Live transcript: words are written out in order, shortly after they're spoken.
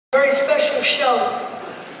very special shelf.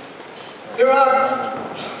 There are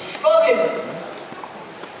Sfogim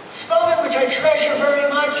which I treasure very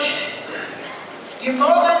much,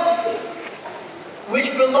 Gemaras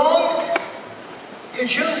which belonged to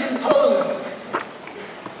Jews in Poland.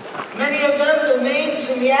 Many of them, the names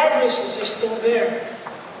and the addresses are still there.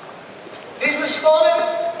 These were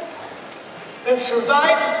Sfogim that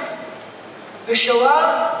survived the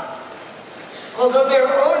Shoah, although their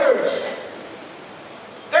owners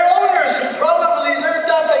who probably learned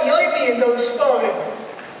DAFYOMI in those Sfogim,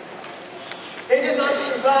 they did not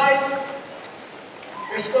survive.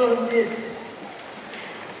 Their Sfogim did.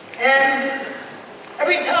 And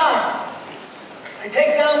every time I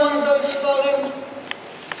take down one of those Sfogim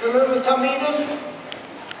to learn with Talmidim,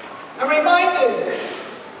 I'm reminded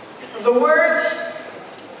of the words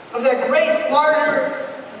of that great martyr,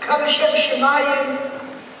 Kadeshem Shemayim,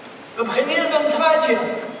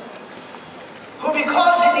 Rabbi, who,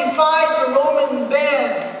 because he defied the Roman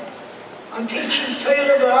ban on teaching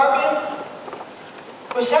Torah B'Rabim,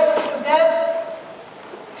 was sentenced to death.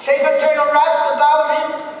 Sefer Torah wrapped about him,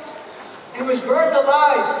 and was burned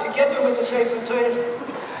alive together with the Sefer Torah.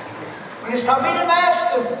 When his Talmidim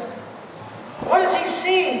asked him, what does he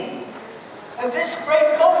see at this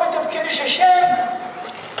great moment of Kiddush Hashem?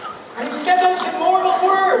 And he said those immortal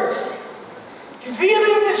words,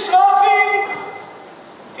 Gvilim Nisrafim,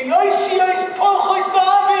 V'yoisiyos Pochos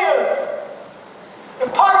Ba'avir. The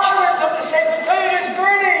parchment of the Sefer Torah is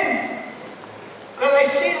burning, but I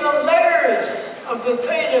see the letters of the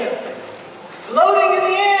Torah floating in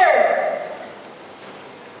the air.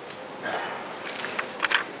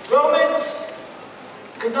 Romans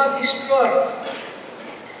could not destroy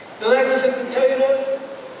the letters of the Torah,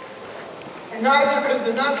 and neither could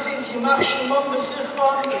the Nazis, Yimach Shimon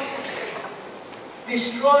B'Zichron,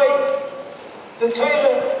 destroy the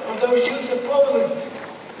Torah of those Jews of Poland,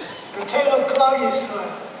 the Torah of Klal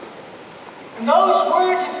Yisrael. And those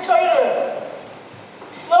words of Torah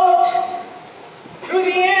float through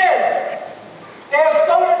the air. They have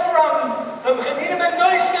floated from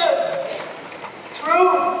Mendel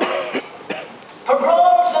through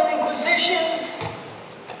pogroms and inquisitions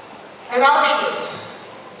and Auschwitz.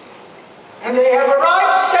 And they have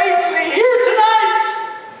arrived safely here tonight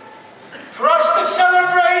for us to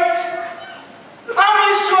celebrate Am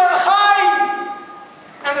Yisrael Chai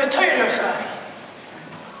and the Torah Chai.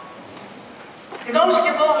 In those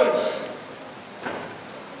Gemaras,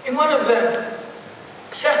 in one of them,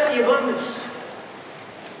 Sech Yevonis,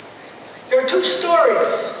 there are two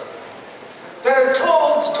stories that are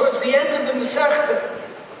told towards the end of the Masechta.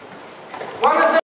 One of them